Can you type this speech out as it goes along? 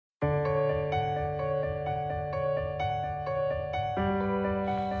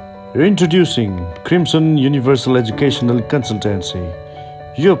Introducing Crimson Universal Educational Consultancy,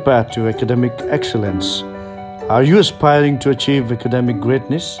 your path to academic excellence. Are you aspiring to achieve academic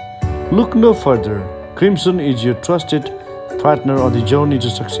greatness? Look no further. Crimson is your trusted partner on the journey to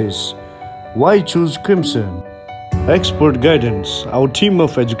success. Why choose Crimson? Expert guidance. Our team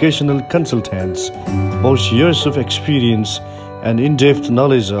of educational consultants boasts years of experience and in-depth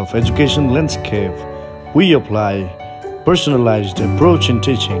knowledge of education landscape. We apply personalized approach in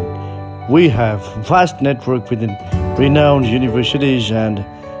teaching. We have vast network within renowned universities and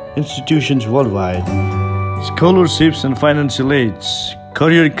institutions worldwide. Scholarships and financial aids,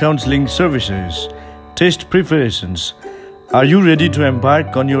 career counseling services, test preparations. Are you ready to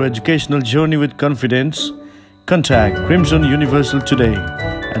embark on your educational journey with confidence? Contact Crimson Universal today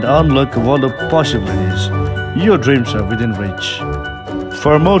and unlock a world of possibilities. Your dreams are within reach.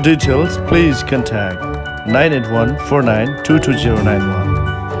 For more details, please contact 981 49 22091.